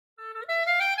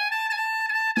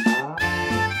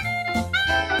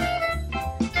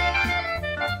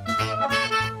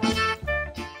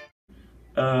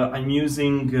I'm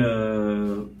using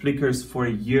Plickers for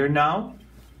a year now.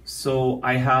 So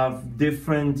I have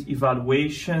different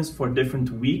evaluations for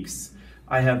different weeks.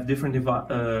 I have different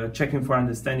checking for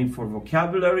understanding for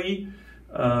vocabulary,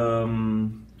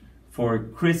 for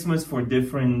Christmas, for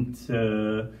different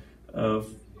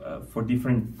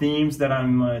themes that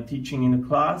I'm teaching in the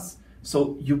class.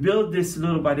 So you build this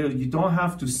little by little. You don't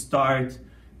have to start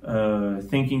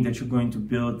thinking that you're going to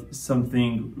build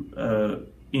something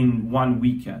in one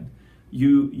weekend.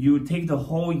 You take the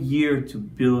whole year to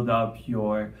build up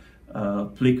your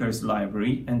Plickers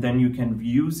library, and then you can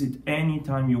use it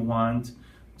anytime you want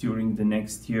during the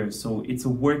next year. So it's a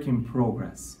work in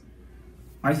progress.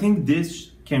 I think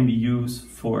this can be used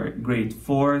for grade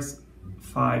 4s,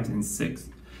 5s, and 6s,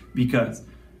 because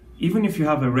even if you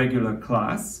have a regular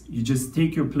class, you just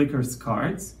take your Plickers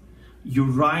cards, you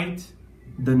write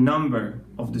the number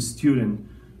of the student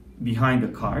behind the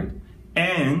card,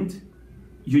 and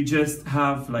you just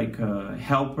have like a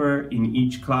helper in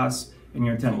each class, and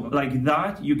you're telling like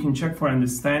that. You can check for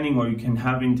understanding, or you can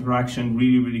have interaction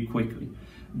really quickly.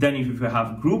 Then if you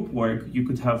have group work, you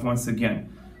could have, once again,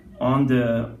 on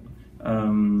the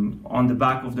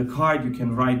back of the card, you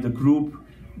can write the group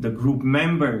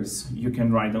members. You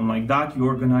can write them like that. You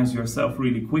organize yourself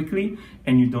really quickly,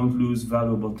 and you don't lose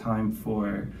valuable time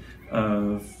for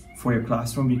your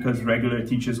classroom, because regular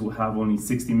teachers will have only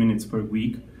 60 minutes per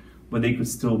week, but they could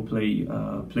still play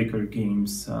Plicker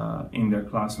games in their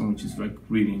classroom, which is like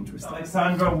really interesting.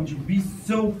 Alexandra, would you be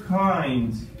so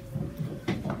kind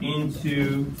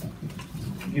into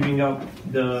giving out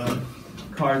the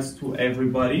cards to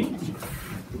everybody?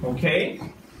 Okay.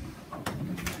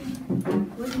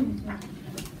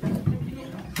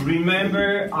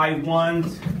 Remember, I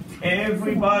want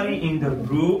everybody in the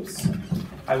groups.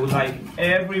 I would like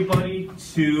everybody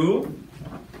to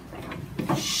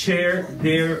share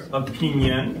their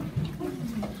opinion.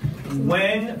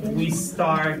 When we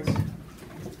start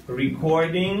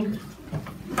recording,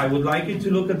 I would like you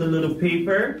to look at the little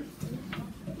paper,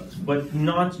 but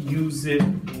not use it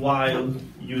while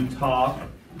you talk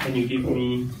and you give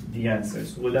me the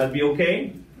answers. Would that be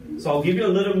okay? So I'll give you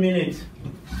a little minute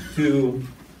to,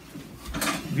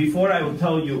 before I will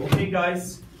tell you, okay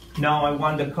guys, now I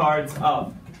want the cards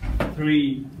up.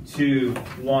 3, 2,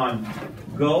 1,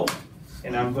 go.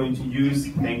 And I'm going to use,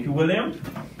 thank you, William.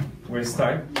 We'll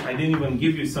start. I didn't even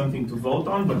give you something to vote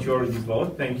on, but you already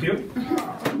vote, thank you.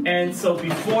 And so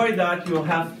before that, you'll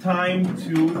have time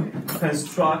to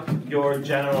construct your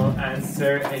general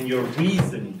answer and your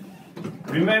reasoning.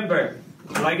 Remember,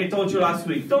 like I told you last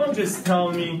week, don't just tell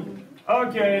me,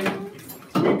 okay,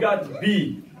 we got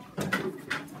B.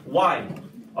 Why?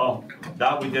 Oh,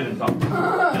 that we didn't talk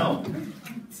about. No.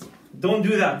 Don't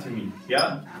do that to me,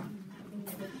 yeah?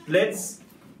 Let's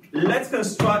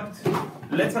construct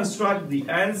the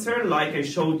answer like I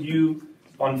showed you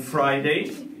on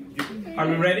Friday. Are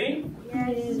we ready?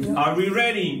 Yes. Are we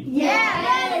ready?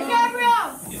 Yes,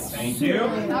 Gabriel. Yes, thank you.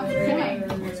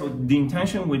 So the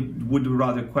intention with the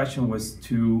rather question was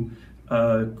to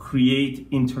create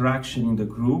interaction in the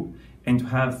group and to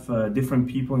have different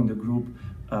people in the group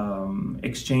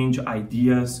exchange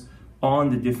ideas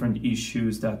on the different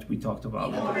issues that we talked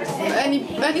about.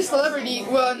 Any celebrity,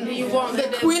 the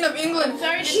Queen of England,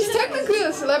 she's technically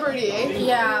a celebrity, eh?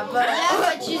 Yeah, but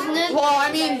she's not. Well,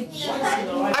 I mean,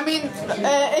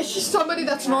 is she somebody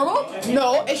that's normal?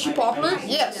 No. Is she popular?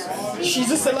 Yes.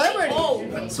 She's a celebrity.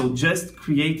 So just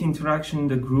create interaction in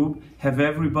the group, have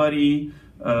everybody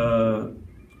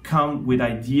come with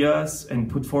ideas and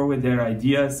put forward their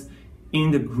ideas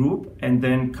in the group, and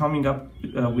then coming up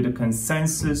with a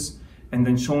consensus, and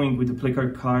then showing with the Plicker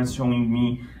cards, showing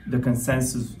me the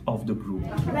consensus of the group.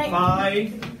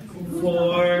 5,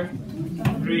 4,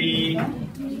 3,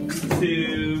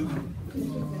 2,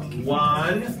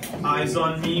 1. Eyes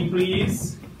on me,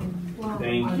 please.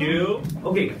 Thank you.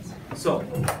 Okay, so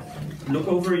look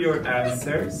over your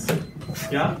answers.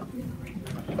 Yeah?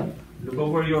 Look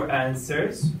over your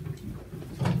answers.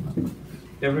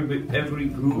 Every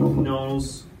group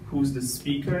knows who's the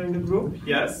speaker in the group.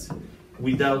 Yes?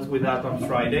 We dealt with that on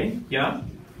Friday, yeah?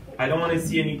 I don't want to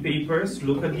see any papers.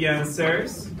 Look at the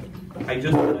answers. I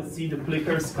just want to see the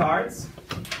Plickers cards.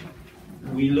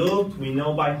 We looked, we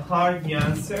know by heart the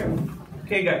answer.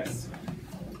 Okay, guys.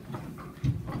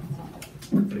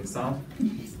 For example,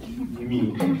 give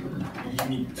me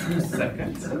 2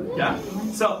 seconds, yeah?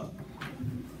 So,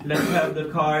 let's have the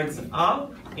cards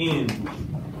up in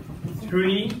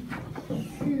 3,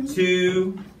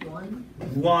 2,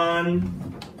 1.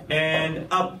 And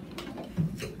up.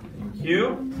 Thank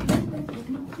you.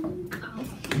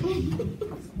 Thank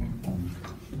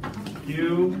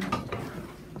you.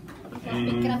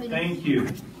 And thank you.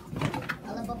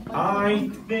 I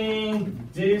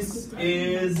think this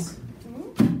is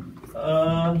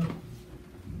a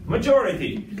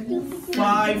majority.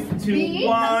 5 to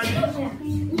 1.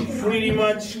 Pretty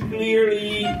much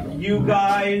clearly, you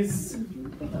guys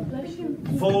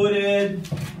voted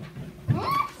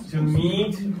to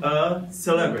meet a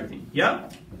celebrity. Yeah?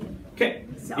 Okay.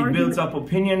 It builds up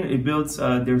opinion, it builds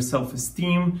their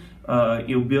self-esteem,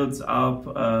 it builds up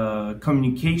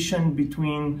communication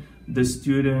between the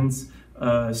students.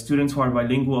 Students who are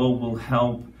bilingual will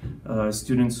help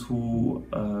students who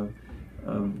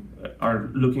are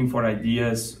looking for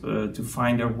ideas to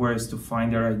find their words, to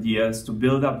find their ideas, to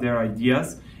build up their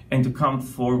ideas, and to come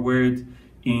forward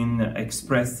in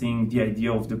expressing the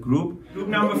idea of the group. Group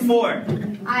number 4.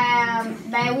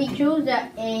 We choose the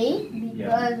A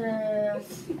because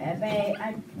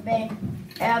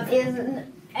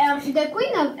the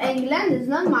Queen of England is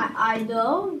not my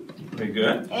idol. Very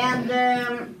good. And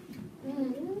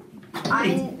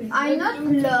I not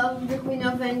love the Queen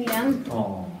of England.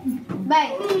 Oh.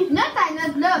 But not I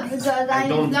not love because I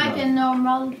don't like love. a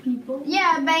normal people.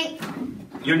 Yeah, but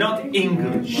You're not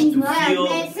English he's to not feel.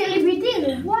 a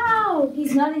celebrity. Wow,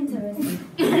 he's not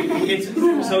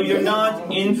interested. So you're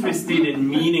not interested in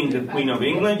meeting the Queen of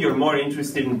England. You're more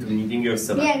interested in meeting your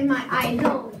celebrity. Yeah, my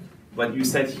idol. But you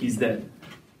said he's dead.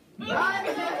 Oh,